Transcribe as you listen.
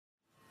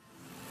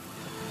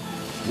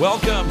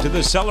Welcome to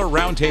the Seller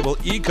Roundtable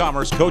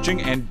e-commerce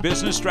coaching and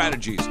business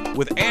strategies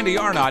with Andy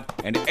Arnott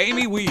and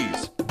Amy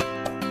Wees.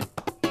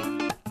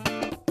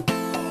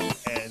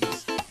 And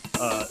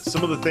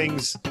some of the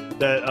things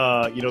that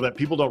that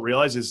people don't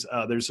realize is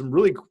there's some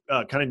really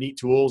kind of neat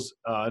tools,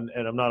 and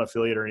I'm not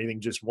affiliate or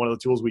anything. Just one of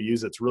the tools we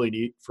use that's really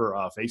neat for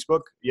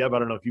Facebook. Yeah, but I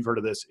don't know if you've heard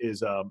of this.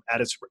 Is Ad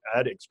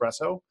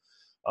Espresso.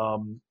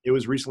 It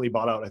was recently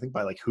bought out, I think,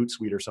 by like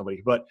Hootsuite or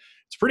somebody. But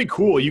it's pretty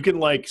cool. You can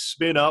like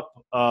spin up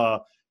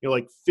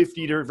like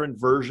 50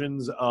 different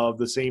versions of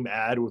the same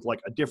ad with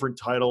like a different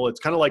title. It's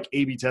kind of like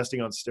A/B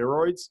testing on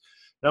steroids.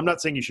 Now, I'm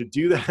not saying you should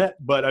do that,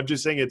 but I'm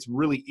just saying it's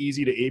really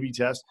easy to A/B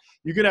test.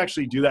 You can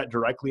actually do that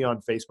directly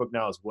on Facebook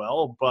now as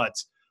well, but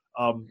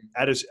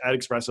Ad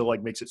Espresso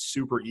like makes it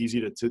super easy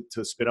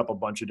to spin up a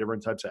bunch of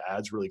different types of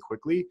ads really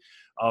quickly.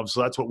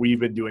 So that's what we've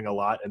been doing a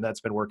lot, and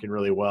that's been working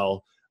really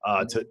well.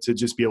 To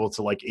just be able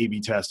to like A/B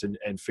test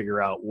and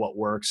figure out what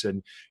works.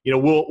 And,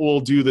 we'll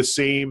do the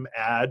same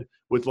ad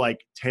with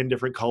like 10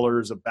 different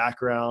colors of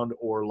background,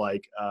 or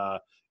like,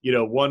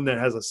 one that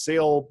has a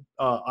sale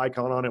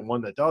icon on it,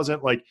 one that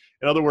doesn't. Like,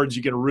 in other words,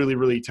 you can really,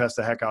 really test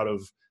the heck out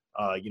of,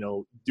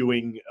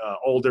 doing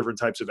all different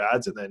types of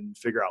ads and then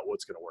figure out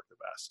what's going to work the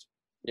best.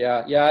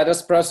 Yeah. Ad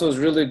Espresso is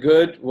really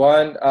good.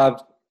 One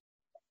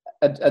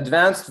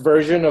advanced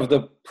version of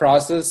the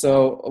process.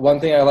 So one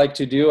thing I like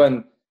to do,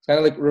 and kind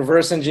of like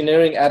reverse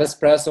engineering Ad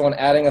Espresso and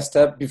adding a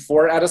step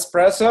before Ad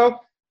Espresso.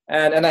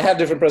 And I have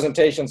different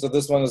presentations. So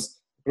this one is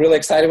really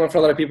exciting one for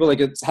a lot of people. Like,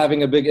 it's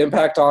having a big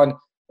impact on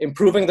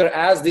improving their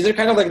ads. These are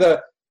kind of like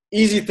the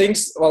easy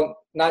things. Well,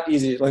 not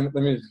easy. Let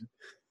me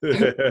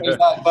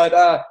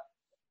but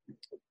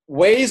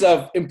ways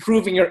of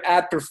improving your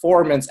ad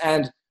performance.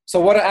 And so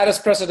what Ad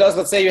Espresso does,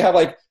 let's say you have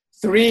like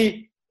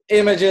 3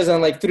 images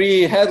and like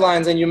 3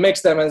 headlines, and you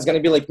mix them, and it's going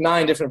to be like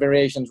 9 different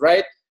variations,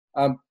 right?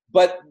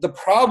 But the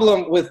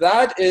problem with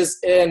that is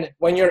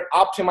when you're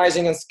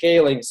optimizing and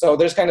scaling. So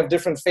there's kind of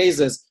different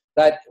phases.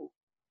 That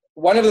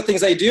one of the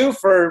things I do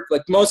for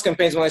like most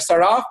campaigns when I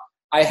start off,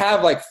 I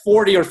have like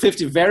 40 or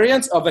 50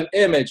 variants of an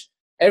image.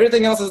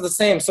 Everything else is the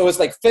same. So it's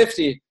like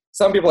 50.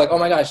 Some people are like, oh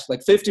my gosh,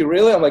 like 50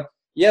 really? I'm like,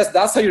 yes,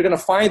 that's how you're going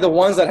to find the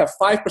ones that have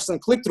 5%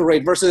 click-through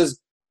rate versus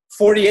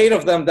 48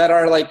 of them that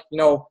are like,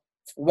 1%,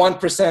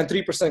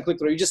 3%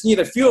 click-through. You just need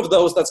a few of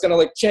those that's going to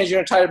like change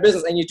your entire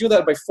business. And you do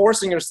that by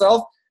forcing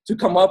yourself to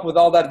come up with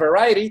all that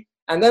variety.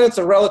 And then it's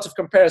a relative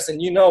comparison.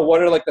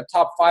 What are like the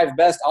top 5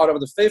 best out of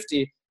the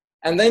 50.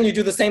 And then you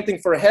do the same thing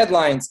for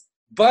headlines.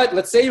 But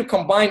let's say you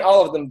combine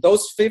all of them,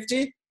 those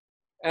 50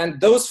 and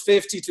those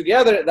 50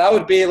 together, that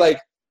would be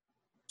like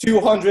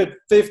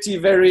 250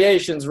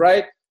 variations,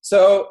 right?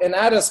 So in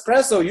Ad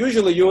Espresso,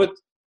 usually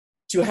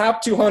to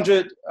have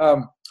 200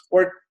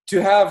 or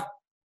to have,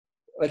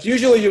 like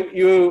usually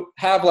you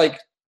have like,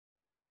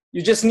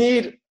 you just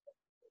need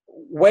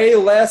way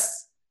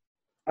less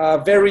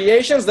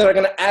variations that are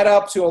going to add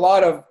up to a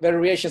lot of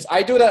variations.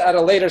 I do that at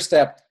a later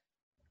step,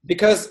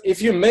 because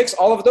if you mix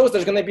all of those,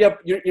 there's going to be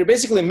you're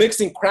basically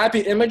mixing crappy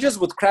images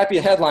with crappy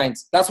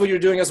headlines. That's what you're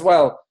doing as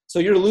well. So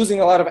you're losing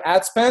a lot of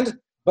ad spend.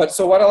 But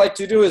so what I like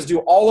to do is do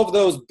all of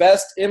those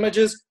best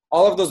images,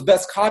 all of those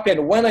best copy.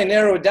 And when I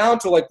narrow it down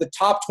to like the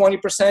top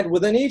 20%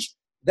 within each,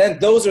 then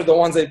those are the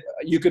ones that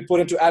you could put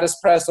into Ad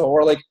Espresso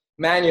or like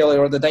manually,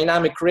 or the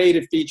dynamic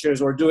creative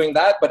features, or doing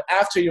that. But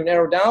after you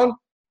narrow down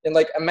in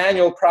like a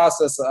manual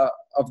process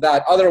of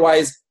that.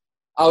 Otherwise,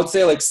 I would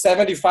say like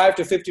 75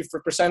 to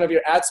 50% of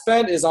your ad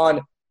spend is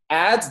on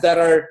ads that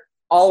are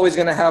always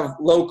going to have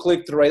low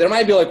click-through rate. There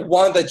might be like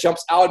one that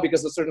jumps out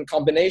because of a certain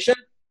combination,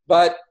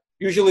 but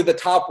usually the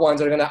top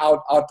ones are going to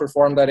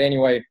outperform that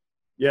anyway.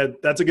 Yeah,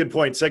 that's a good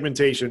point.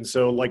 Segmentation.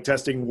 So like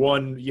testing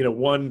one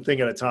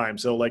thing at a time.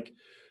 So like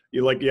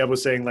Yev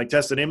was saying, like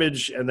test an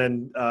image and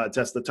then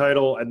test the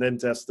title, and then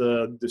test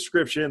the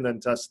description, then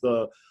test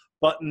the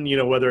button,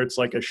 whether it's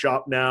like a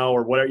shop now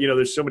or whatever,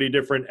 there's so many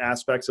different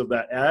aspects of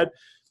that ad.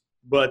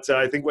 But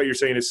I think what you're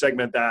saying is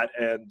segment that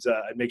and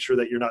make sure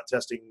that you're not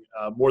testing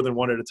more than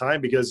one at a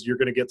time, because you're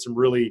going to get some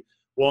really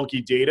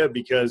wonky data,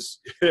 because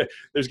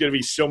there's going to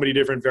be so many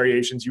different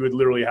variations. You would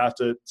literally have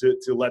to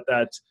let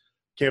that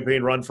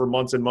campaign run for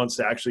months and months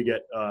to actually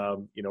get,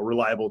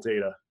 reliable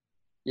data.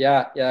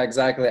 Yeah,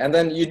 exactly. And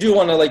then you do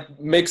want to like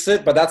mix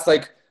it, but that's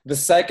like the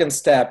second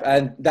step.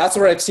 And that's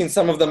where I've seen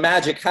some of the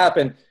magic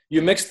happen.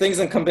 You mix things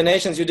in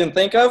combinations you didn't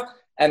think of,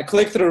 and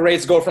click-through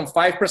rates go from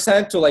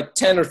 5% to like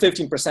 10 or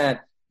 15%.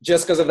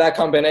 Just because of that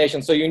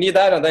combination. So you need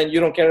that, and then you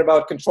don't care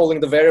about controlling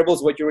the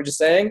variables, what you were just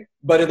saying.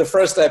 But in the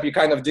first step, you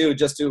kind of do,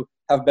 just to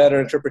have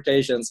better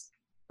interpretations.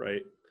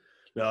 Right.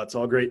 No, it's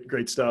all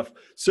great stuff.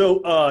 So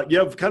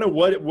Yev, kind of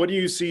what do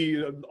you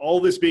see, all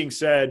this being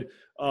said,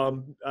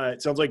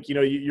 it sounds like,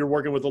 you're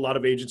working with a lot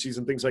of agencies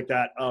and things like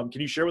that.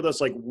 Can you share with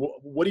us, like,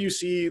 what do you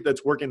see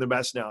that's working the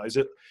best now? Is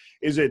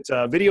it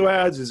video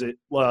ads? Is it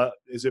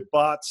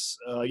bots?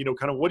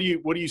 Kind of what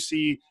do you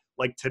see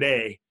like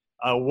today?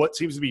 What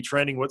seems to be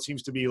trending? What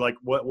seems to be like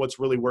what's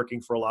really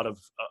working for a lot of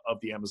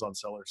the Amazon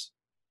sellers?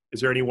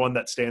 Is there any one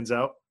that stands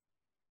out?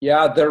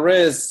 Yeah, there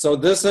is. So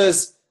this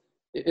is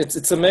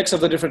it's a mix of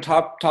the different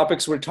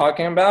topics we're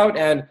talking about.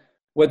 And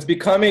what's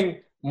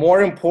becoming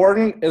more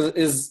important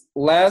is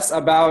less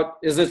about,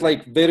 is it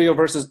like video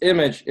versus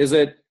image? Is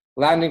it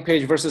landing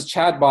page versus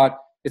chatbot?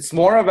 It's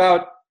more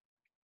about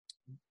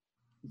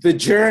the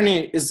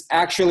journey is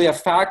actually a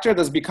factor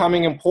that's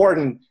becoming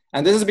important.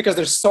 And this is because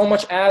there's so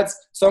much ads,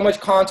 so much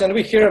content.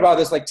 We hear about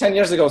this like 10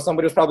 years ago.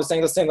 Somebody was probably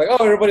saying the same, like,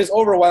 oh, everybody's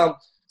overwhelmed.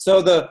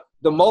 So the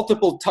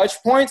multiple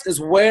touch points is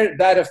where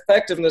that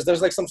effectiveness,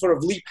 there's like some sort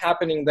of leap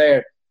happening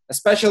there,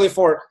 especially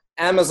for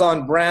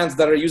Amazon brands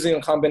that are using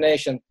a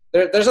combination.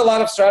 There's a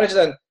lot of strategies,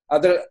 and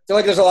I feel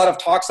like there's a lot of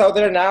talks out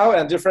there now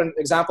and different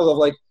examples of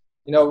like,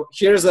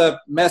 here's a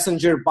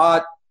messenger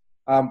bot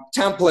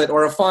template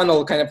or a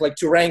funnel kind of like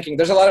to ranking.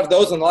 There's a lot of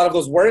those, and a lot of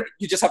those work.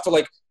 You just have to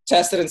like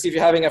test it and see if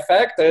you're having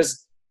effect.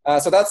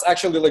 So that's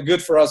actually like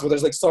good for us, where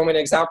there's like so many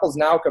examples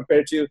now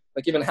compared to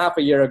like even half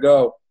a year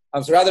ago.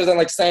 So rather than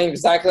like saying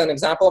exactly an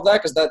example of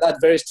that, because that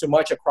varies too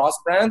much across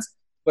brands.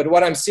 But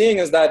what I'm seeing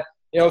is that,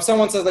 if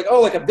someone says like, oh,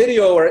 like a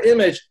video or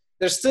image,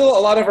 there's still a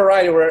lot of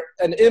variety where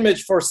an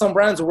image for some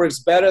brands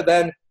works better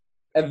than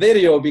a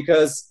video,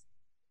 because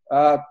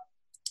a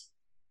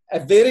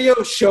video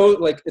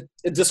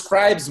it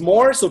describes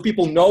more, so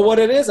people know what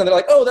it is, and they're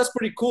like, oh, that's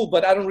pretty cool,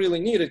 but I don't really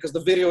need it because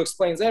the video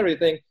explains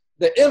everything.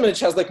 The image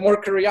has like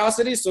more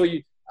curiosity, so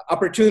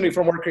opportunity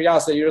for more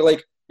curiosity.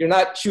 You're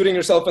not shooting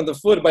yourself in the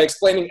foot by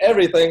explaining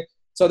everything.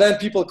 So then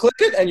people click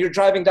it, and you're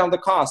driving down the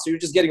cost. So you're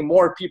just getting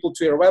more people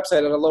to your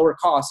website at a lower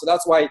cost. So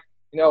that's why,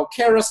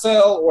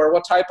 carousel or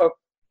what type of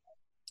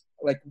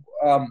like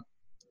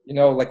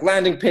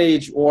landing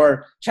page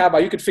or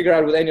chatbot, you could figure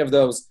out with any of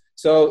those.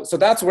 So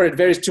that's where it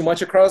varies too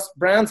much across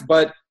brands.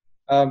 But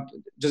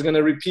just going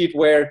to repeat,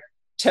 where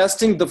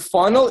testing the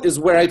funnel is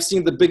where I've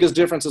seen the biggest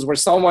differences, where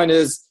someone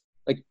is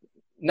like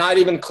not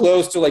even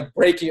close to like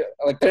breaking,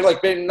 like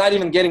they're not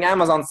even getting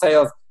Amazon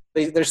sales.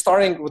 They're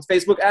starting with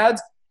Facebook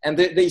ads, and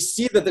they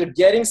see that they're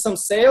getting some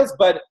sales,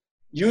 but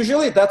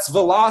usually that's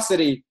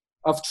velocity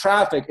of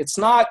traffic. It's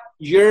not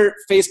your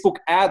Facebook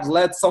ad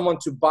led someone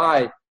to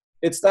buy.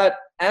 It's that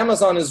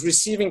Amazon is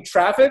receiving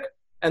traffic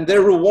and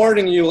they're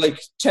rewarding you like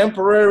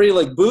temporary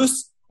like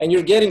boosts, and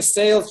you're getting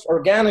sales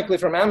organically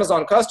from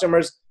Amazon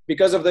customers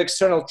because of the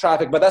external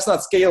traffic. But that's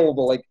not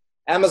scalable. Like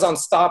Amazon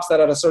stops that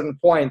at a certain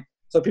point.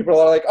 So people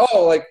are like,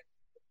 oh,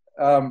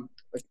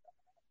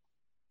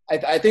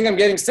 I think I'm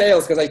getting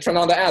sales because I turn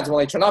on the ads.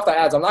 When I turn off the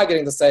ads, I'm not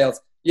getting the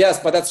sales. Yes,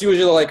 but that's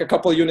usually like a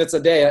couple of units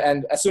a day.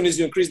 And as soon as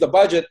you increase the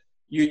budget,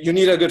 you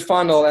need a good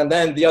funnel, and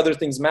then the other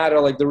things matter,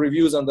 like the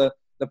reviews on the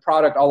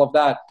product, all of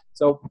that.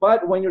 So,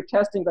 but when you're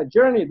testing that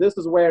journey, this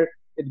is where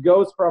it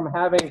goes from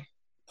having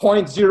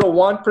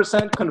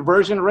 0.01%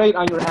 conversion rate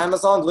on your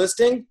Amazon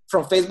listing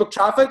from Facebook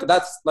traffic.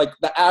 That's like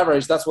the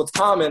average. That's what's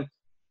common,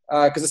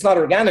 because it's not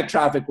organic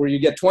traffic where you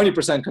get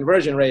 20%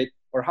 conversion rate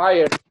or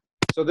higher.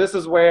 So this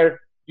is where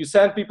you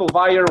send people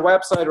via your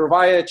website or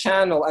via a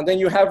channel, and then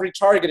you have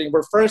retargeting,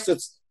 where first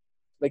it's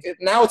like,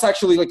 now it's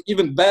actually like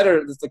even better.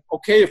 It's like,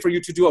 okay, for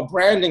you to do a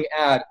branding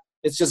ad,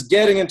 it's just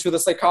getting into the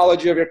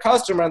psychology of your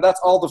customer, and that's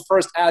all the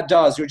first ad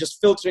does. You're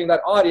just filtering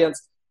that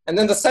audience. And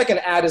then the second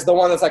ad is the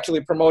one that's actually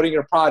promoting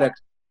your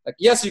product. Like,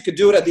 yes, you could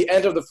do it at the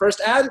end of the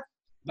first ad,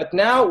 but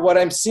now what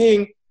I'm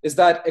seeing is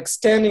that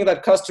extending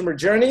that customer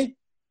journey,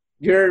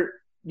 you're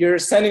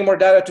sending more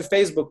data to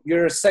Facebook,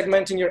 you're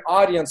segmenting your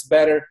audience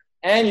better,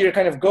 and you're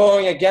kind of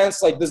going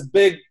against like this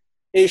big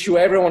issue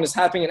everyone is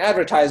having in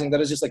advertising,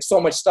 that is just like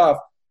so much stuff.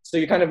 So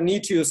you kind of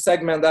need to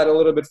segment that a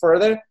little bit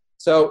further.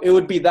 So it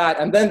would be that.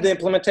 And then the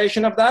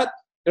implementation of that,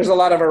 there's a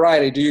lot of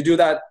variety. Do you do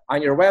that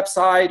on your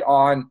website,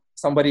 on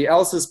somebody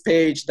else's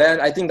page? Then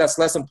I think that's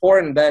less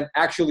important than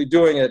actually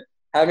doing it.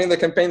 Having the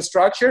campaign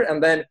structure,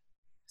 and then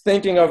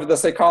thinking of the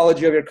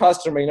psychology of your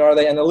customer. Are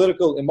they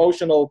analytical,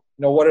 emotional?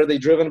 What are they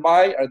driven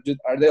by?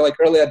 Are they like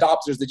early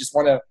adopters? They just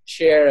want to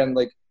share, and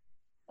like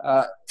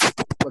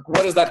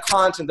what is that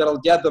content that'll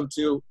get them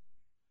to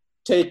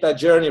take that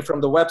journey from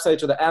the website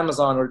to the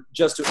Amazon, or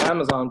just to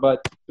Amazon,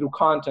 but through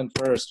content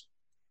first.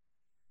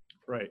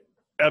 Right.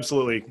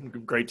 Absolutely.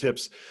 Great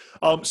tips.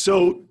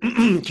 So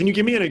can you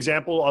give me an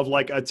example of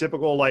like a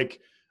typical, like,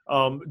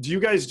 do you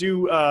guys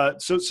do,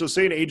 so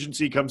say an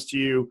agency comes to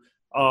you,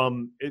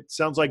 it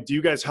sounds like, do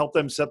you guys help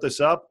them set this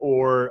up,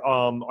 or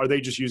are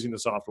they just using the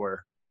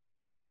software?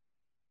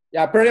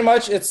 Yeah, pretty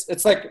much.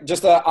 It's like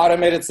just an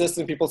automated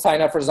system. People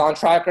sign up for Zon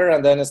Tracker,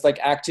 and then it's like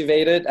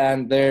activated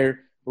and they're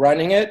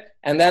running it.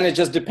 And then it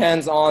just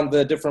depends on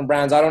the different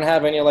brands. I don't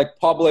have any like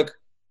public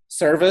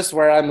service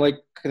where I'm like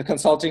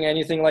consulting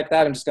anything like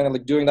that. I'm just kind of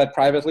like doing that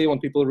privately when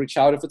people reach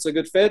out if it's a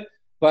good fit.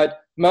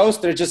 But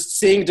most, they're just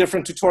seeing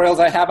different tutorials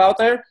I have out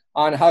there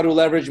on how to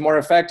leverage more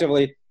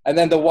effectively. And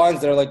then the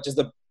ones that are like just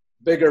the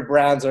bigger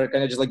brands are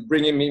kind of just like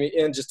bringing me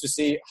in just to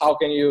see how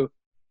can you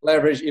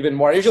leverage even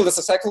more. Usually the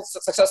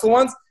successful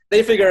ones,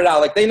 they figure it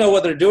out. Like they know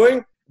what they're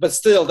doing, but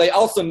still they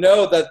also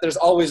know that there's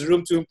always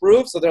room to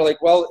improve. So they're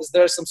like, well, is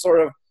there some sort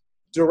of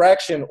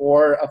direction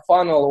or a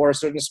funnel or a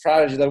certain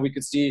strategy that we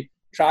could see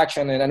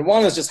traction in? And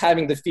one is just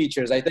having the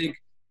features. I think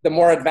the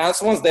more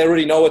advanced ones, they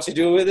already know what to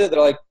do with it. They're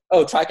like,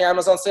 oh, tracking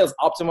Amazon sales,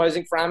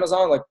 optimizing for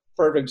Amazon, like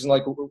perfect, just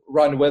like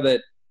run with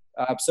it.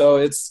 So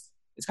it's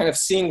kind of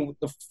seeing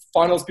the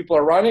funnels people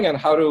are running and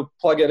how to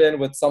plug it in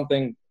with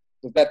something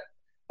that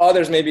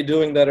others may be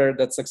doing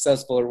that's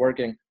successful or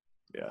working.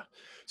 Yeah.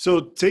 So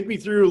take me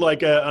through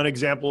like an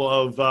example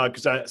of,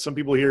 because some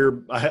people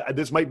here,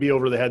 this might be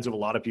over the heads of a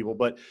lot of people,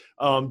 but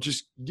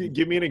just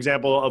give me an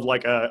example of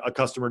like a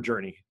customer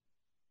journey.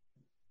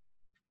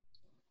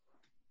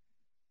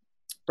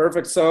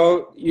 Perfect.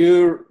 So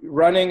you're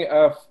running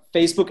a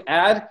Facebook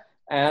ad,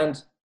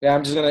 and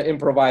I'm just going to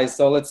improvise.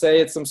 So let's say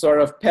it's some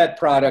sort of pet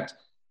product.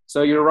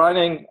 So you're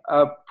running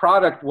a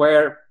product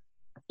where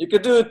you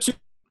could do it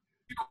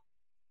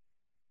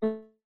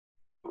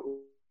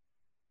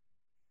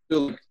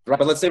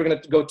but let's say we're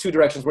going to go two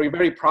directions where you're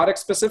very product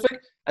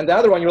specific, and the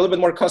other one you're a little bit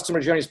more customer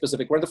journey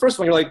specific. Where in the first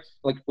one you're like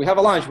we have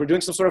a launch, we're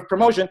doing some sort of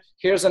promotion,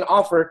 here's an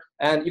offer,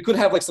 and you could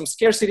have like some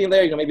scarcity in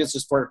there. Maybe it's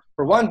just for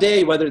one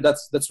day, whether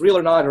that's real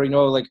or not, or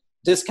like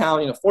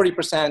discount,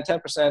 40%,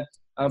 10%.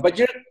 But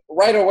you're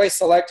right away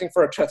selecting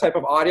for a type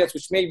of audience,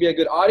 which may be a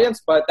good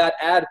audience, but that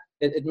ad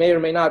it may or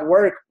may not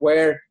work.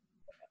 Where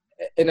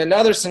in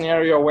another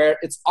scenario where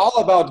it's all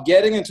about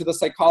getting into the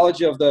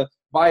psychology of the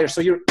buyer. So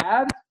your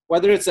ad,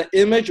 whether it's an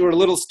image or a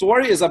little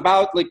story, is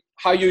about like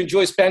how you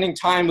enjoy spending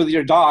time with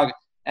your dog,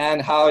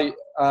 and how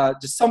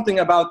just something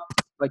about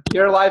like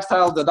your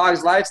lifestyle, the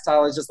dog's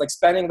lifestyle is just like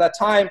spending that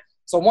time.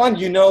 So one,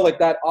 like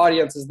that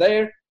audience is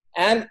there,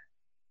 and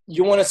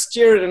you want to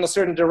steer it in a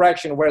certain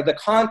direction where the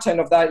content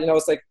of that,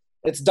 it's like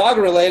it's dog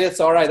related.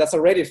 So all right, that's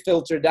already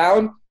filtered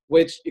down,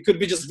 which it could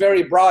be just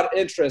very broad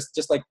interest,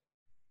 just like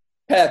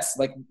pets,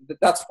 like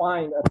that's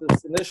fine at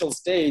this initial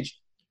stage.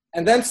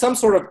 And then some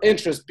sort of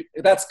interest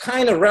that's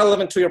kind of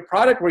relevant to your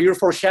product where you're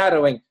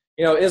foreshadowing,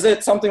 is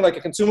it something like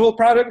a consumable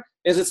product?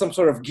 Is it some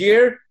sort of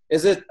gear?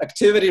 Is it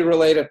activity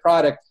related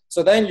product?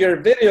 So then your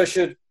video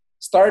should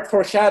start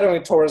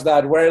foreshadowing towards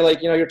that, where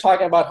like, you're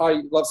talking about how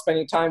you love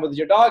spending time with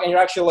your dog, and you're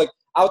actually like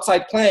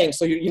outside playing.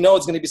 So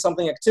it's going to be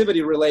something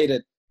activity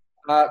related.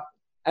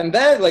 And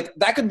then like,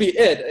 that could be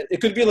it. It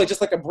could be like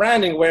just like a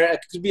branding where it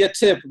could be a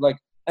tip. Like,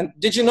 and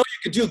did you know you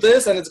could do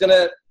this? And it's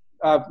going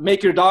to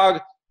make your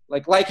dog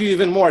like you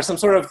even more, some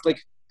sort of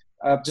like,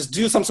 just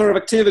do some sort of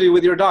activity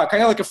with your dog,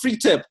 kind of like a free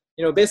tip,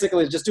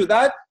 basically just do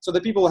that so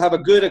that people will have a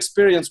good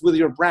experience with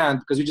your brand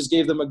because you just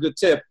gave them a good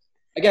tip.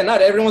 Again,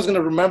 not everyone's going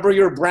to remember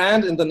your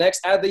brand in the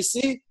next ad they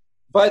see,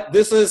 but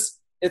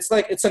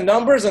it's a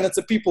numbers and it's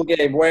a people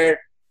game where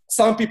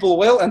some people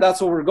will, and that's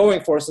what we're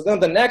going for. So then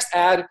the next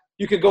ad,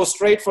 you could go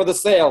straight for the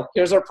sale.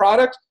 Here's our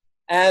product,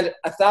 and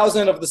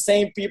 1,000 of the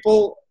same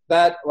people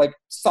that like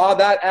saw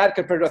that ad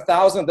compared to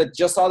 1,000 that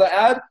just saw the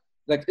ad,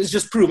 like it's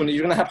just proven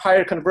you're going to have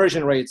higher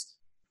conversion rates.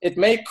 It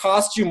may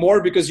cost you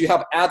more because you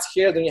have ads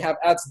here than you have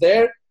ads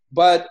there,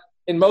 but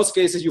in most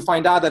cases you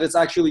find out that it's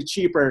actually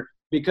cheaper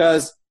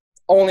because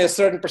only a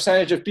certain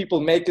percentage of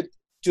people make it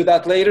to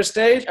that later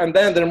stage, and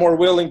then they're more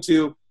willing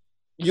to,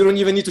 you don't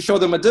even need to show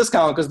them a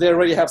discount because they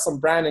already have some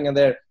branding in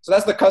there. So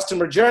that's the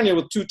customer journey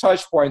with 2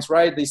 touch points,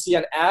 right? They see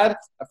an ad,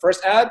 a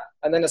first ad,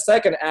 and then a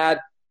second ad.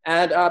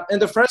 And in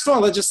the first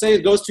one, let's just say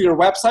it goes to your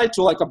website,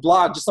 to like a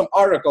blog, just some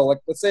article, like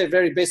let's say a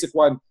very basic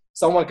one.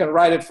 Someone can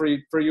write it for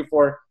you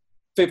for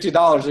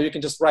 $50, or you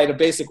can just write a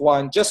basic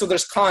one just so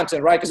there's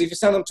content, right? Because if you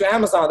send them to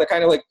Amazon, that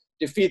kind of like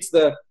defeats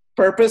the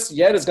purpose,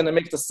 yet it's going to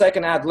make the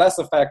second ad less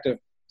effective.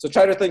 So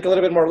try to think a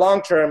little bit more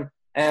long-term,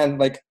 and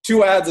like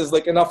 2 ads is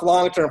like enough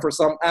long-term for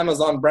some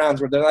Amazon brands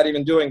where they're not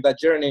even doing that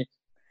journey.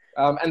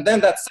 And then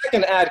that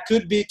second ad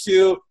could be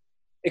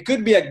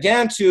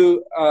again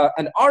to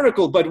an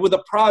article, but with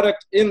a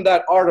product in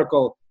that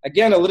article.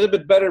 Again, a little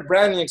bit better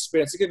branding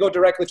experience. You could go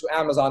directly to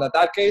Amazon. In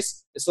that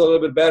case, it's a little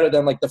bit better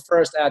than like the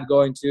first ad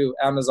going to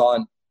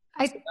Amazon.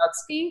 I think,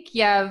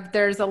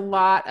 there's a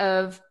lot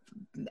of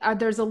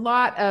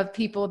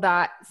people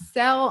that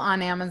sell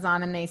on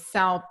Amazon and they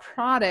sell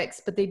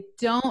products, but they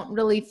don't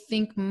really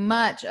think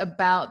much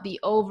about the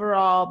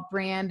overall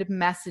brand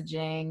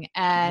messaging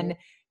and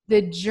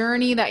the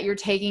journey that you're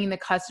taking the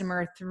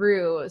customer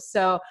through.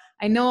 So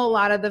I know a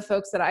lot of the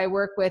folks that I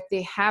work with,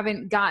 they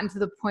haven't gotten to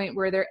the point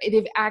where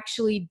they've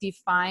actually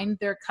defined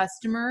their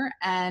customer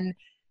and,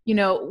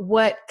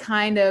 what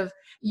kind of,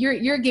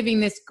 you're giving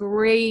this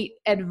great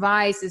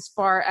advice as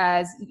far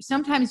as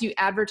sometimes you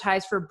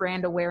advertise for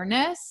brand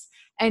awareness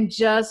and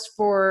just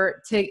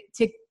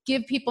to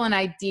give people an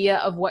idea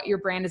of what your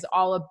brand is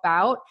all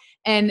about,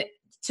 and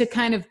to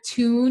kind of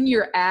tune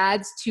your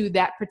ads to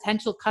that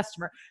potential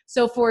customer.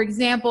 So for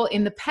example,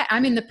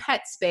 I'm in the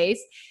pet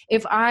space.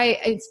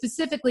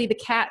 Specifically the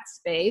cat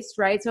space,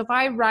 right? So if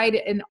I write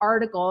an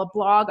article, a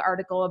blog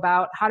article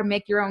about how to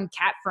make your own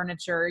cat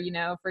furniture,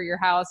 for your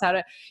house, how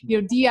to,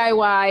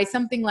 DIY,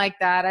 something like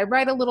that. I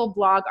write a little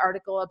blog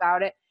article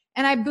about it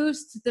and I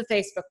boost the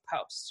Facebook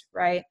post,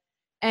 right?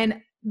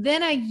 And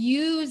then I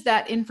use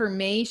that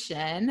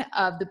information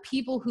of the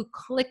people who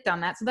clicked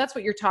on that. So that's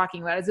what you're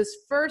talking about, is this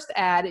first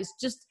ad is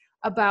just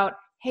about,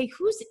 hey,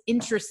 who's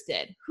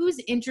interested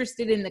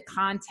in the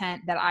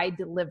content that I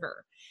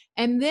deliver?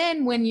 And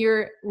then when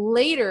you're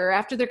later,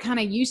 after they're kind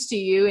of used to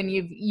you and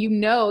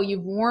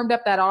you've warmed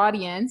up that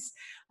audience,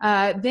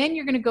 then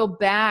you're going to go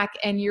back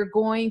and you're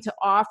going to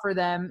offer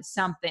them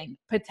something,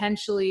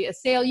 potentially a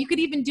sale. You could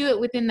even do it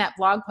within that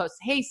blog post.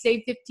 Hey,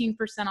 save 15%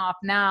 off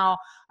now,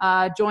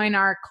 join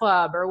our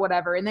club or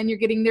whatever. And then you're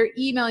getting their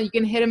email. You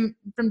can hit them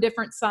from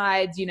different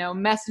sides,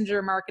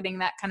 messenger marketing,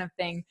 that kind of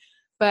thing.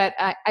 But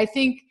I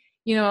think,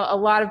 a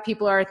lot of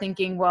people are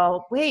thinking,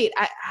 well, wait,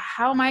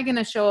 how am I going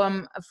to show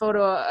them a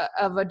photo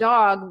of a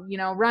dog,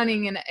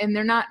 running? And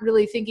they're not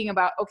really thinking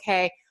about,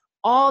 okay,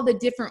 all the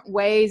different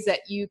ways that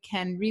you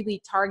can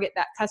really target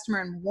that customer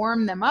and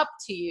warm them up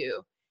to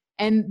you.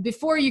 And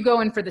before you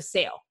go in for the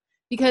sale,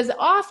 because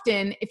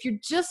often if you're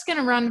just going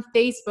to run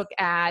Facebook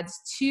ads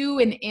to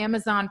an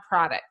Amazon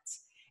product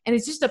and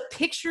it's just a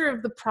picture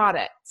of the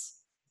product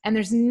and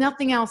there's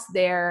nothing else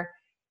there,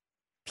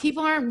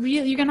 people aren't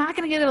really, you're not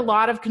going to get a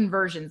lot of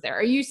conversions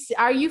there.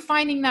 Are you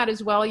finding that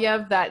as well,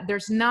 Yev, that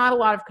there's not a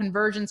lot of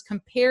conversions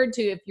compared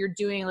to if you're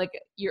doing like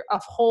a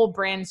whole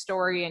brand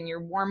story and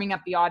you're warming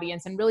up the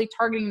audience and really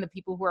targeting the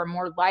people who are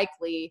more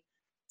likely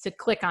to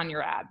click on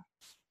your ad?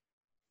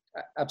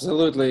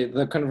 Absolutely.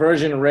 The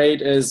conversion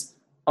rate is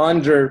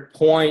under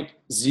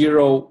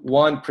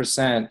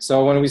 0.01%.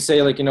 So when we say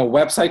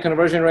website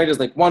conversion rate is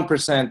like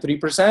 1%,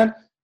 3%,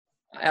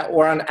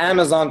 or on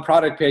Amazon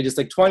product page, it's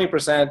like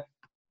 20%.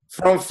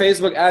 From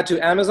Facebook ad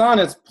to Amazon,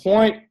 it's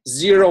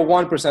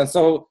 0.01%.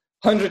 So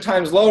 100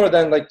 times lower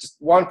than like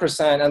just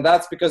 1%. And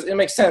that's because it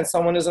makes sense.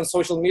 Someone is on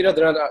social media,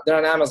 they're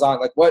on Amazon.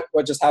 Like what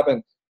just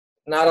happened?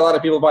 Not a lot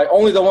of people buy.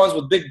 Only the ones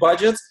with big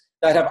budgets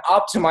that have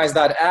optimized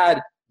that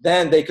ad,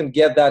 then they can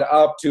get that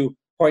up to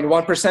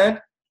 0.1%.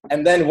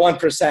 And then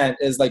 1%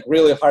 is like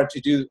really hard to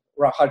do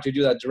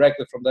that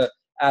directly from the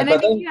ad. And I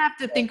think you have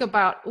to think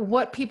about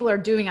what people are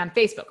doing on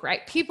Facebook,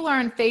 right? People are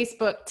on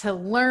Facebook to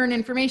learn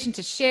information,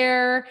 to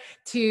share,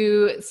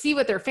 to see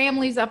what their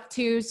family's up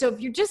to. So if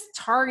you're just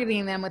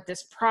targeting them with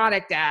this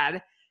product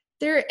ad,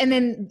 and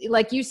then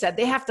like you said,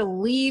 they have to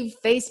leave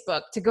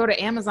Facebook to go to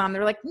Amazon.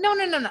 They're like, no,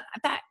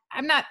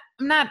 I'm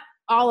not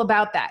all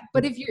about that.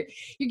 But if you're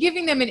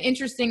giving them an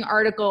interesting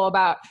article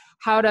about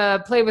how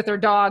to play with their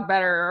dog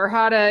better or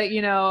how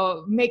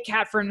to, make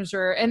cat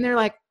furniture, and they're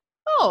like,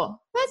 oh,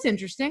 that's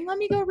interesting. Let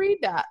me go read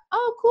that.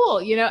 Oh, cool.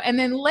 And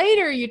then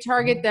later you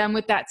target them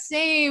with that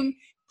same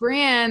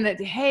brand that,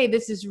 hey,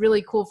 this is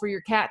really cool for your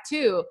cat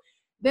too.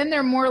 Then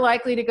they're more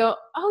likely to go,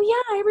 oh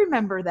yeah, I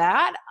remember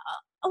that.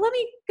 Let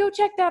me go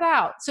check that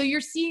out. So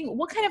you're seeing,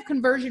 what kind of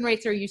conversion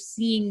rates are you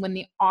seeing when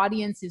the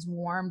audience is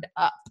warmed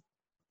up?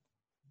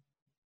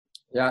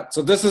 Yeah.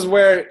 So this is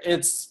where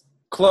it's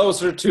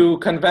closer to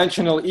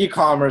conventional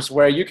e-commerce,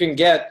 where you can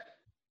get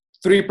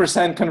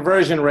 3%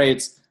 conversion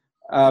rates.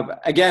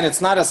 Again, it's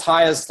not as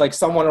high as like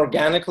someone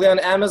organically on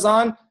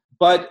Amazon,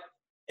 but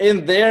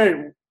in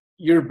there,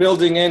 you're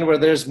building in where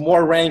there's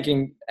more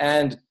ranking.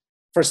 And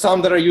for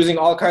some that are using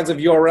all kinds of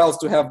URLs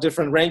to have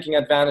different ranking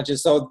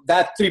advantages. So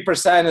that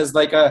 3% is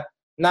like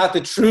not the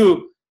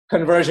true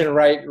conversion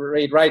rate,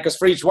 right? Because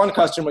for each one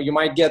customer, you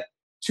might get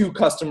 2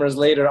 customers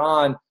later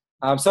on.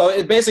 So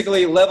it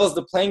basically levels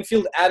the playing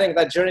field. Adding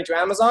that journey to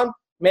Amazon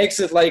makes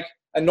it like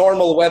a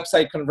normal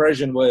website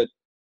conversion would.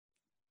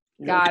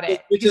 Got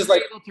it. Which is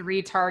like able to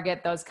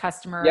retarget those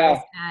customers,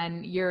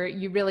 and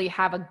you really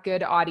have a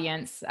good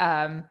audience,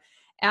 and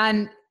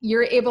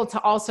you're able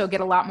to also get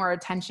a lot more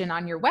attention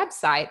on your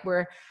website.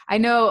 Where I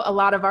know a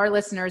lot of our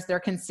listeners, they're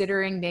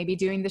considering maybe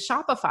doing the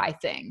Shopify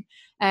thing,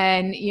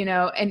 and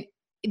and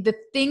the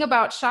thing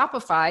about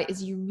Shopify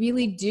is you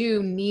really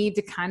do need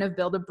to kind of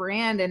build a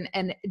brand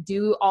and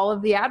do all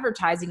of the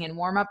advertising and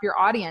warm up your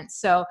audience.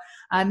 So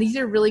these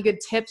are really good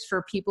tips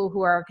for people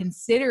who are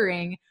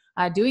considering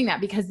doing that,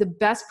 because the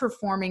best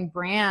performing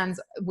brands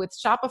with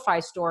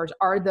Shopify stores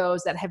are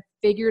those that have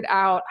figured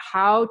out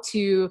how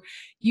to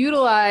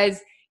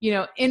utilize,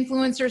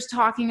 influencers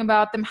talking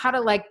about them, how to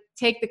like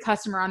take the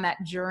customer on that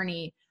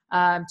journey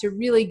to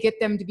really get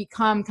them to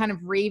become kind of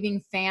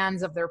raving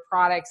fans of their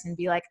products and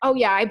be like, oh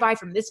yeah, I buy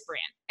from this brand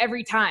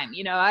every time.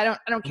 I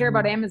don't care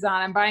about Amazon.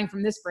 I'm buying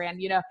from this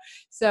brand.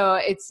 So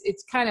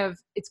it's kind of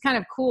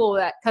cool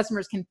that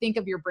customers can think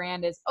of your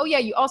brand as, oh yeah,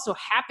 you also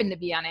happen to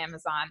be on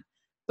Amazon,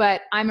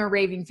 but I'm a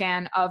raving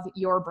fan of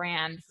your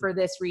brand for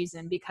this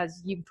reason,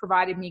 because you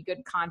provided me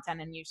good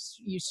content and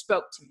you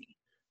spoke to me.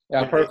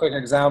 Yeah, perfect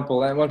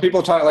example. And when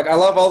people talk, like, I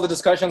love all the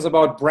discussions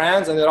about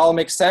brands and it all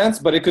makes sense,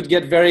 but it could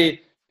get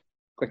very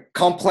like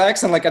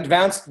complex and like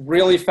advanced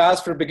really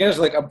fast for beginners.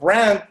 Like a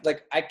brand,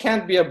 like I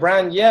can't be a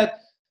brand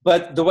yet,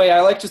 but the way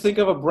I like to think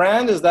of a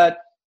brand is that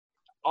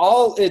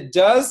all it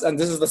does, and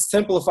this is the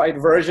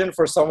simplified version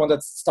for someone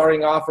that's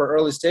starting off or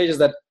early stages,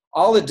 that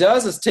all it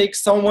does is take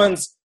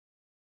someone's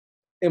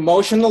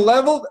emotional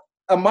level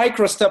a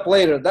micro step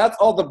later. That's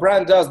all the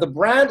brand does. The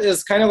brand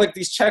is kind of like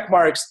these check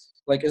marks.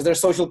 Like, is there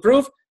social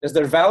proof? Is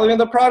there value in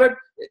the product?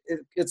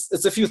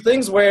 It's a few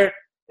things where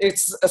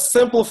it's a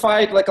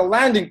simplified, like a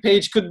landing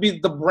page could be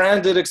the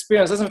branded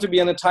experience. It doesn't have to be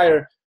an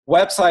entire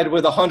website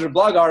with 100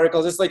 blog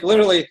articles. It's like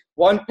literally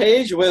one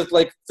page with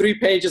like 3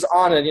 pages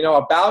on it,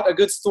 about a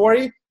good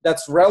story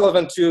that's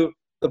relevant to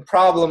the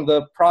problem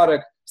the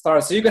product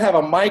starts. So you can have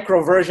a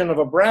micro version of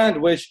a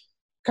brand, which,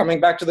 coming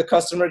back to the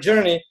customer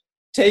journey,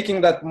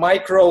 taking that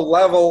micro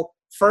level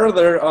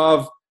further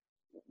of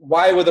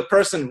why would a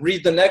person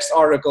read the next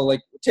article,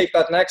 like take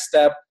that next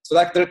step, so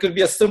that there could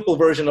be a simple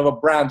version of a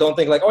brand. Don't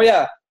think like, oh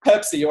yeah,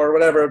 Pepsi or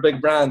whatever, a big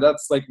brand.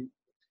 That's like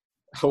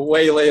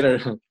way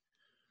later.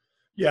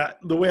 Yeah,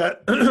 the way I,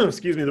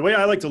 excuse me, the way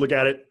I like to look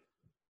at it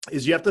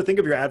is you have to think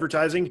of your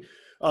advertising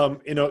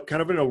in a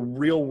kind of in a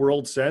real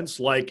world sense.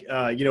 Like,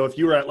 if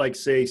you were at like,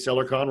 say,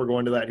 SellerCon, we're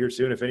going to that here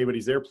soon. If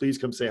anybody's there, please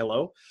come say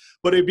hello.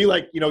 But it'd be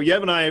like,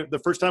 Yev and I, the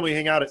first time we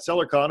hang out at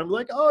SellerCon, I'm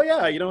like, oh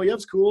yeah,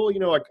 Yev's cool.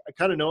 I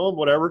kind of know him,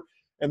 whatever.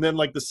 And then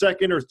like the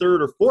second or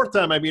third or fourth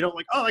time I meet him, I'm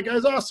like, oh, that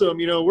guy's awesome.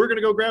 We're going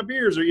to go grab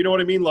beers, or you know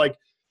what I mean? Like,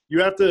 you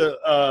have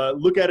to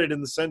look at it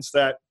in the sense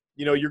that,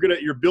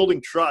 you're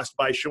building trust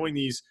by showing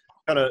these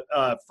kind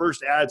of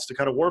first ads to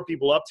kind of warm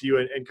people up to you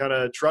and kind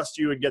of trust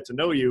you and get to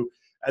know you.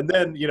 And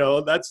then,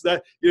 that's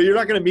that, you're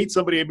not going to meet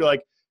somebody and be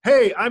like,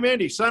 hey, I'm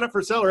Andy, sign up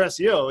for Seller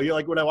SEO.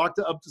 Like when I walked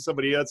up to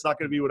somebody, that's not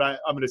going to be what I'm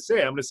going to say.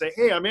 I'm going to say,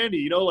 hey, I'm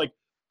Andy,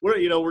 we're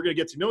going to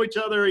get to know each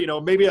other.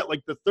 Maybe at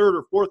like the third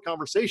or fourth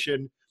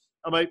conversation,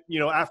 I might,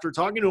 after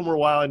talking to them for a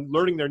while and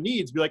learning their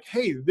needs, be like,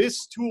 hey,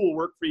 this tool will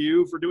work for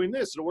you for doing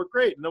this. It'll work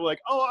great. And they're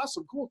like, oh,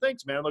 awesome. Cool.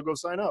 Thanks, man. They'll go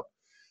sign up.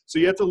 So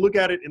you have to look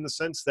at it in the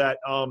sense that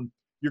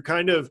you're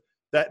kind of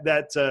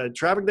that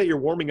traffic that you're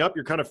warming up,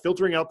 you're kind of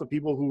filtering out the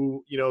people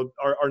who,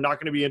 are not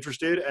going to be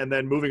interested, and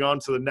then moving on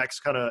to the next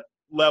kind of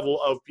level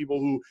of people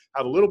who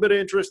have a little bit of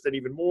interest and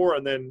even more,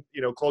 and then,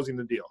 closing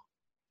the deal.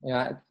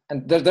 Yeah.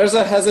 And there's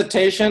a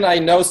hesitation. I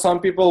know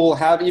some people will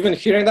have, even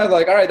hearing that,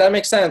 like, all right, that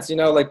makes sense.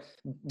 Like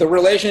the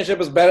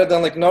relationship is better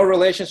than like no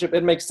relationship.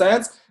 It makes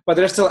sense. But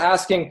they're still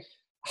asking,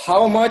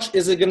 how much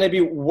is it going to be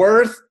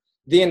worth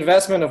the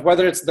investment of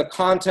whether it's the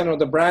content or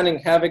the branding,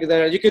 having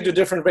there? You could do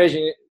different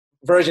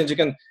versions. You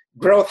can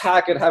growth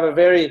hack it, have a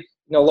very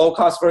low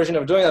cost version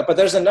of doing that. But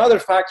there's another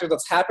factor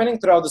that's happening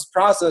throughout this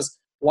process,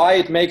 why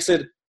it makes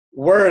it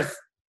worth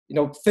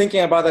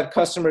thinking about that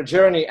customer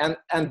journey.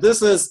 And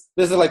this is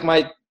like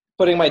my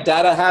putting my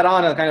data hat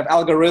on and kind of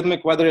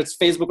algorithmic, whether it's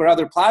Facebook or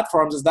other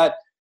platforms, is that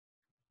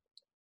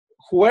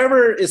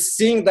whoever is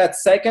seeing that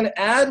second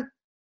ad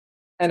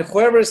and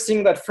whoever is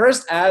seeing that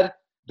first ad,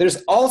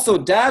 there's also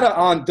data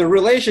on the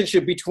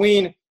relationship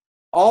between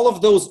all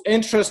of those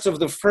interests of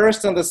the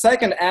first and the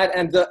second ad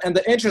and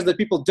the interest that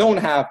people don't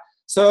have.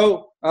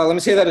 So let me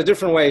say that a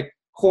different way.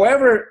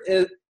 Whoever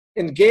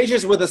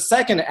engages with a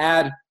second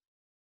ad,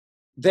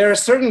 there are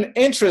certain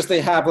interests they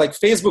have, like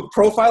Facebook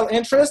profile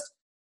interest,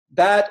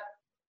 that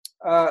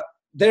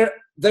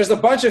there's a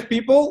bunch of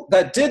people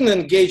that didn't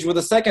engage with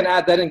the second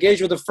ad that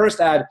engaged with the first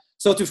ad.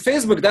 So to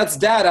Facebook, that's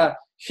data.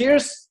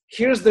 Here's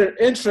their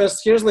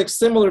interest. Here's like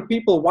similar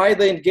people, why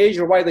they engaged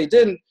or why they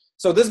didn't.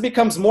 So this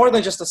becomes more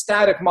than just a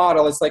static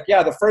model. It's like,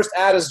 yeah, the first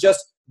ad is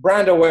just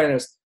brand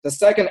awareness. The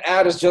second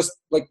ad is just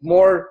like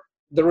more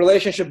the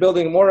relationship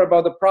building, more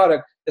about the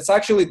product. It's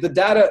actually the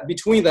data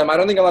between them. I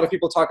don't think a lot of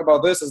people talk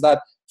about this, is that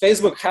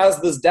Facebook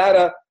has this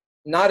data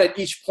not at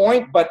each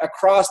point, but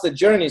across the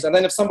journeys. And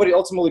then if somebody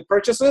ultimately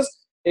purchases,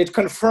 it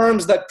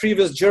confirms that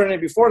previous journey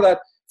before that.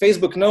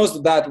 Facebook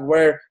knows that,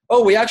 where,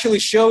 oh, we actually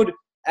showed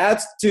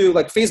ads to,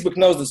 like, Facebook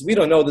knows this. We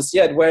don't know this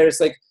yet, where it's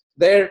like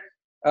they're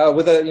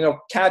with a,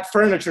 cat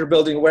furniture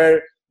building,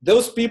 where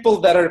those people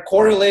that are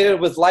correlated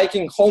with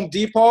liking Home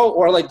Depot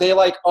or like they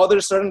like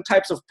other certain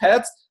types of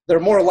pets, they're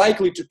more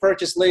likely to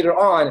purchase later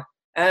on.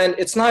 And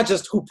it's not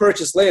just who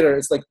purchased later.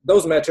 It's like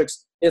those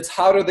metrics. It's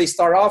how do they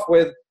start off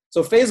with.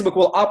 So Facebook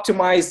will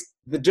optimize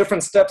the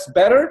different steps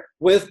better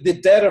with the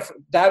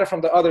data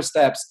from the other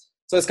steps.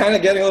 So it's kind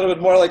of getting a little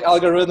bit more like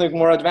algorithmic,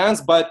 more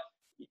advanced, but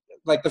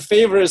like the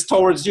favor is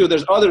towards you.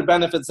 There's other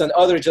benefits than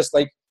other, just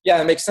like, yeah,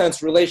 it makes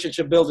sense.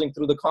 Relationship building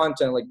through the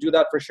content, like do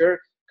that for sure,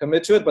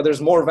 commit to it. But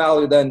there's more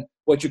value than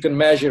what you can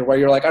measure, where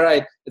you're like, all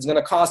right, it's going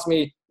to cost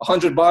me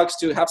 $100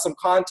 to have some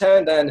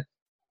content, and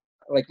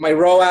like my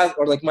ROAS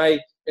or like my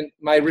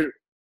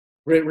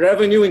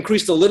revenue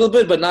increased a little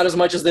bit, but not as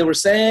much as they were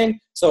saying.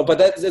 So,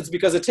 but it's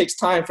because it takes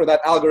time for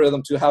that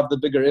algorithm to have the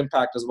bigger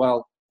impact as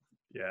well.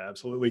 Yeah,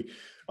 absolutely.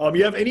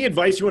 You have any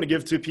advice you want to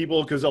give to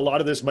people? Because a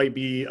lot of this might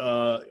be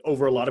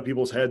over a lot of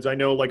people's heads. I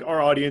know like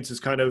our audience is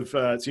kind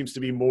of, seems to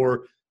be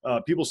more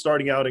people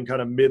starting out and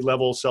kind of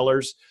mid-level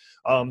sellers.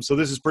 So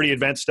this is pretty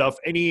advanced stuff.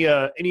 Any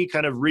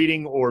kind of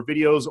reading or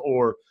videos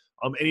or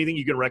anything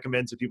you can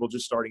recommend to people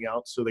just starting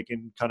out so they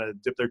can kind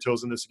of dip their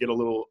toes in this to get a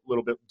little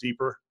bit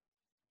deeper?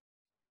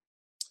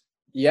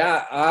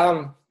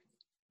 Yeah.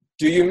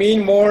 Do you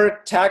mean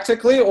more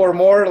tactically or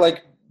more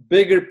like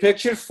bigger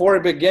picture for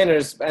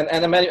beginners?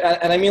 And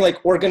I mean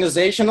like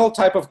organizational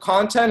type of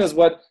content is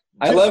what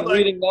I love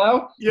reading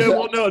now. Yeah,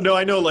 well, no,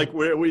 I know like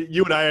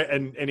you and I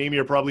and Amy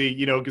are probably,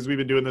 because we've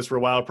been doing this for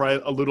a while,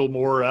 probably a little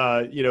more,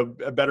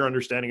 a better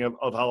understanding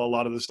of how a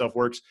lot of this stuff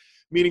works.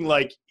 Meaning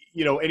like,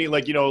 any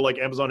like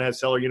Amazon has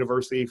Seller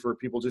University for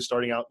people just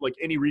starting out, like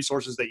any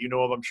resources that you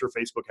know of. I'm sure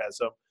Facebook has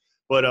some,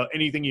 but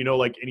anything,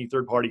 like any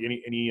third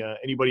party,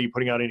 anybody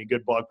putting out any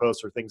good blog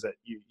posts or things that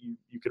you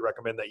could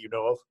recommend that you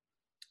know of?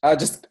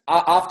 Just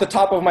off the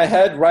top of my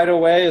head right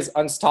away is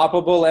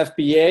Unstoppable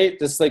FBA.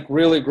 This is like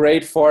really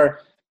great for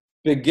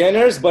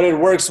beginners, but it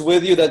works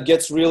with you that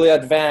gets really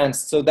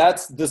advanced. So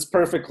that's this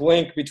perfect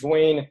link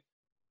between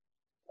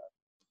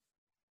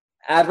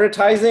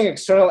advertising,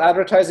 external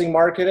advertising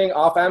marketing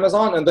off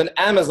Amazon, and then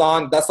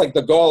Amazon. That's like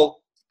the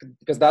goal,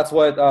 because that's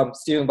what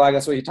Stephen Black,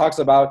 that's what he talks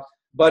about,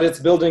 but it's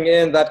building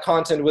in that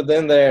content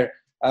within there.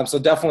 So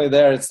definitely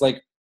there, it's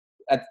like,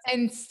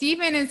 and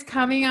Stephen is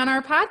coming on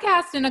our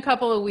podcast in a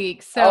couple of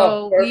weeks.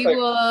 So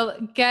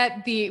we've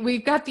got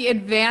the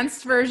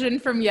advanced version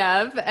from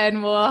Yev, and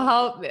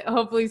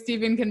hopefully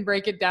Stephen can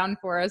break it down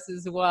for us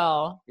as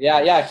well.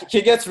 Yeah.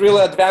 He gets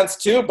really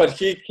advanced too, but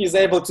he's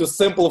able to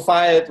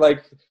simplify it,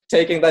 like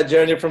taking that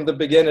journey from the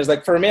beginners.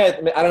 Like for me, I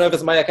don't know if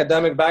it's my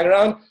academic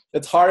background,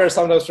 it's harder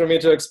sometimes for me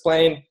to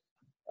explain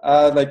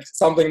like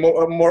something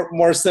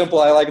more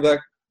simple. I like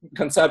the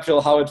conceptual,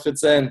 how it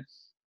fits in.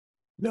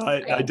 No,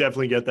 I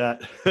definitely get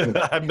that.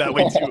 I'm that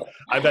way too.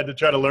 I've had to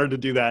try to learn to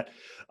do that.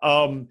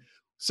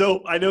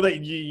 So I know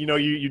that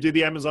you did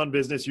the Amazon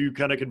business. You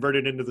kind of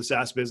converted into the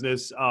SaaS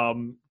business.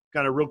 Kind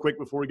of real quick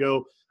before we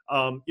go,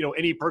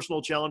 any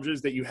personal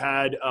challenges that you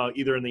had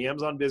either in the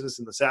Amazon business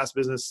and the SaaS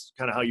business,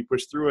 kind of how you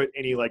pushed through it,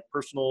 any like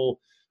personal,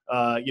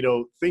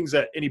 things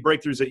any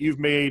breakthroughs that you've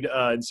made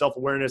in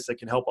self-awareness that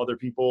can help other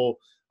people,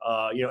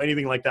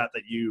 anything like that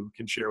you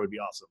can share would be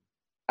awesome.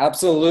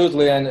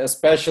 Absolutely. And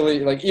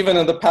especially like even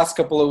in the past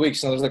couple of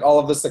weeks, there's like all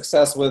of the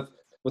success with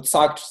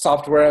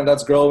software, and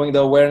that's growing. The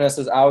awareness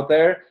is out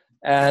there.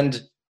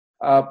 And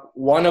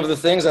one of the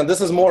things, and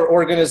this is more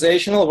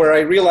organizational, where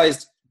I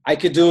realized I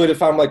could do it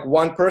if I'm like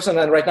one person.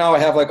 And right now I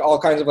have like all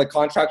kinds of like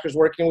contractors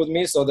working with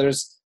me. So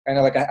there's kind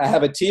of like, I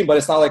have a team, but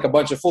it's not like a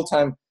bunch of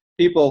full-time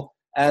people.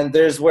 And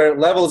there's where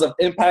levels of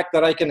impact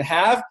that I can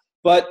have,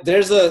 but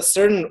there's a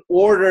certain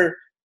order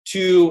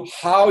to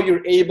how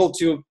you're able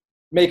to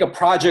make a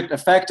project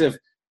effective.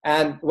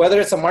 And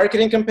whether it's a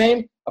marketing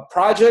campaign, a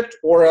project,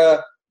 or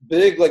a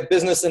big like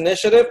business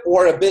initiative,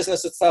 or a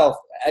business itself,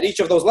 at each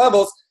of those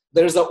levels,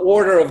 there's an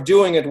order of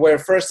doing it, where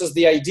first is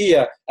the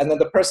idea, and then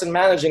the person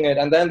managing it,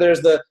 and then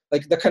there's the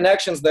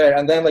connections there,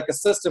 and then like a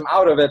system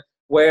out of it,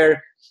 where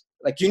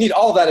like you need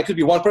all of that. It could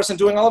be one person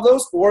doing all of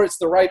those, or it's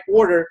the right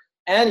order,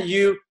 and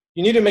you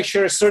need to make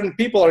sure certain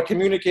people are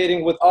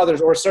communicating with others,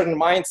 or a certain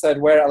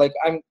mindset, where like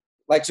I'm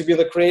like to be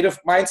the creative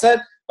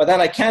mindset, but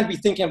then I can't be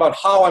thinking about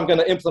how I'm going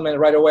to implement it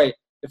right away.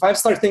 If I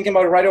start thinking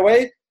about it right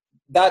away,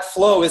 that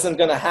flow isn't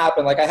going to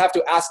happen. Like I have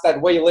to ask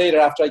that way later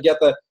after I get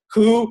the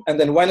who and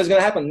then when is going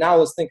to happen. Now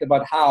let's think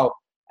about how.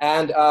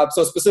 And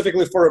so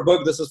specifically for a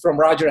book, this is from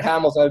Roger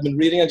Hamilton. I've been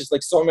reading it, just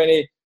like so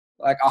many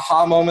like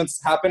aha moments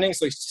happening.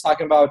 So he's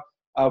talking about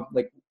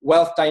like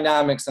wealth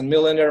dynamics and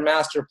millionaire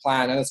master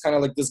plan. And it's kind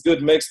of like this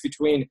good mix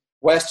between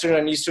Western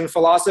and Eastern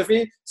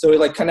philosophy. So it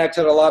like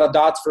connected a lot of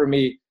dots for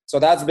me. So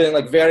that's been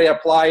like very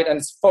applied, and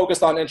it's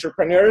focused on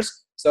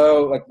entrepreneurs.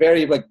 So like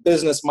very like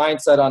business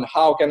mindset on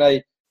how can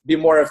I be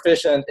more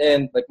efficient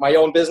in like my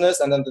own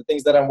business and then the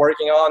things that I'm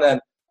working on. And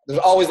there's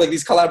always like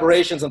these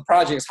collaborations and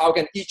projects. How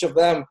can each of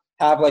them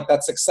have like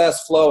that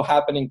success flow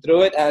happening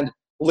through it and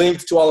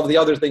linked to all of the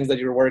other things that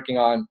you're working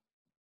on?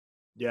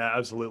 Yeah,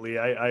 absolutely.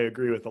 I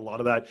agree with a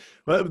lot of that.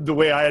 The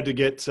way I had to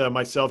get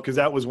myself, because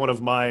that was one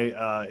of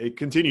my, it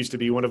continues to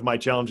be one of my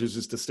challenges,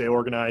 is to stay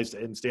organized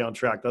and stay on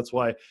track. That's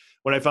why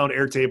when I found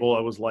Airtable, I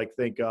was like,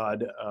 thank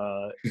God.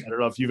 I don't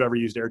know if you've ever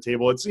used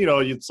Airtable. It's,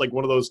 it's like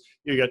one of those,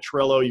 you got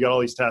Trello, you got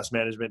all these task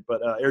management, but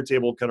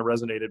Airtable kind of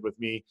resonated with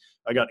me.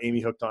 I got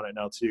Amy hooked on it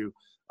now too.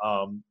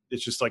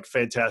 It's just like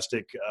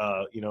fantastic,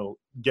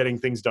 getting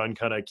things done,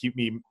 kind of keep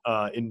me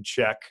in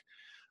check.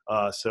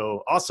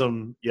 So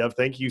awesome. Yev,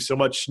 thank you so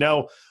much.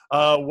 Now,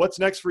 what's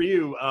next for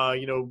you?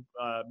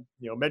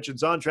 Mentioned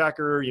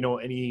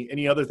ZonTracker,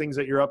 any other things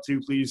that you're up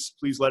to, please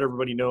let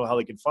everybody know how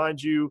they can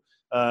find you.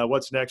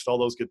 What's next, all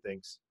those good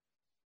things.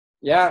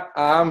 Yeah.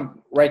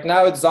 Right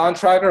now it's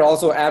ZonTracker.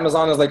 Also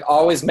Amazon is like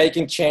always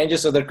making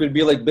changes. So there could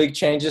be like big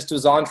changes to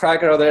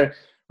ZonTracker, or they're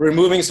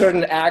removing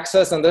certain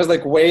access. And there's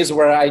like ways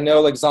where I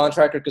know like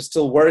ZonTracker could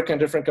still work in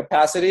different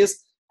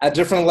capacities at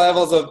different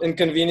levels of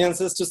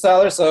inconveniences to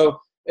sellers. So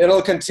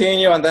it'll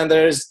continue. And then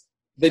there's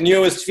the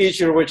newest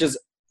feature, which is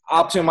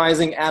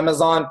optimizing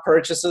Amazon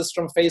purchases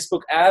from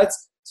Facebook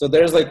ads. So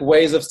there's like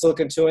ways of still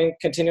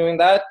continuing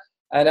that.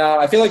 And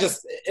I feel like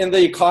just in the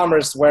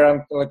e-commerce where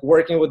I'm like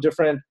working with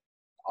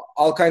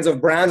all kinds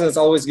of brands, and it's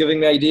always giving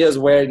me ideas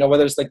where,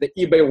 whether it's like the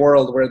eBay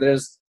world where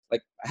there's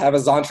like, I have a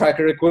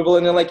ZonTracker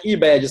equivalent in like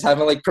eBay. I just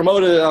haven't like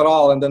promoted it at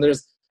all. And then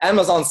there's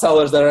Amazon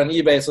sellers that are on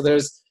eBay. So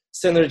there's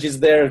synergies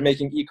there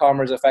making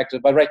e-commerce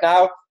effective. But right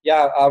now,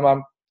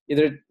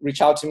 either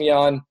reach out to me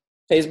on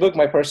Facebook,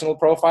 my personal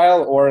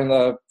profile, or in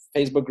the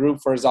Facebook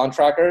group for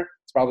ZonTracker.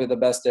 It's probably the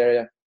best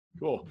area.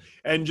 Cool.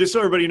 And just so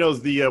everybody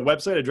knows, the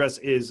website address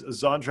is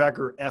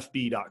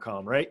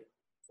zontrackerfb.com, right?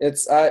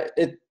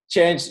 It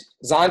change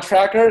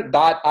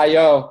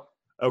zontracker.io.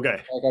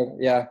 Okay.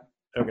 Yeah.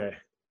 Okay.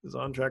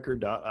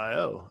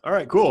 Zontracker.io. All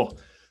right, cool.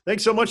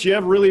 Thanks so much,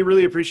 Yev. Really,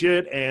 really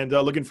appreciate it. And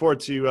looking forward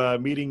to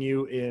meeting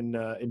you in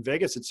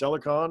Vegas at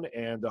SellerCon.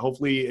 And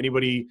hopefully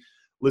anybody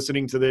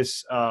listening to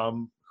this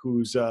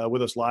who's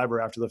with us live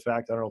or after the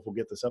fact, I don't know if we'll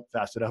get this up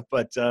fast enough,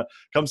 but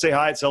come say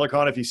hi at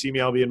SellerCon. If you see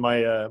me, I'll be in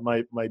my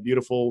my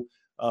beautiful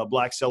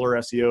black Seller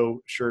SEO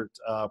shirt,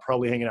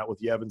 probably hanging out with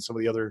Yev and some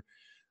of the other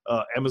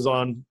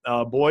Amazon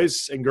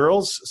boys and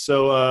girls.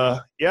 So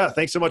yeah,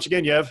 thanks so much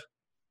again, Yev.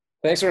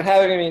 Thanks for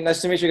having me. Nice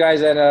to meet you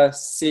guys, and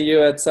see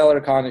you at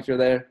SellerCon if you're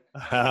there.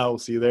 We'll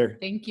see you there.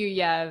 Thank you,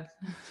 Yev.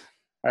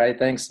 All right,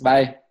 thanks.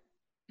 Bye.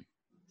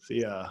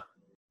 See ya.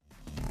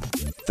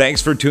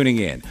 Thanks for tuning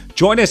in.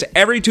 Join us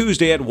every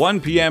Tuesday at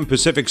 1 p.m.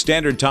 Pacific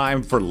Standard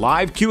Time for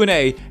live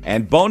Q&A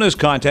and bonus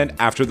content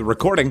after the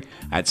recording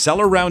at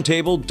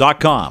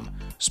sellerroundtable.com.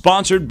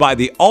 Sponsored by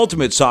the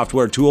ultimate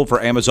software tool for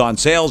Amazon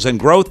sales and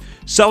growth,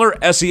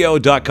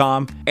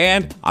 sellerseo.com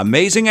and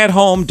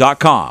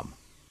amazingathome.com.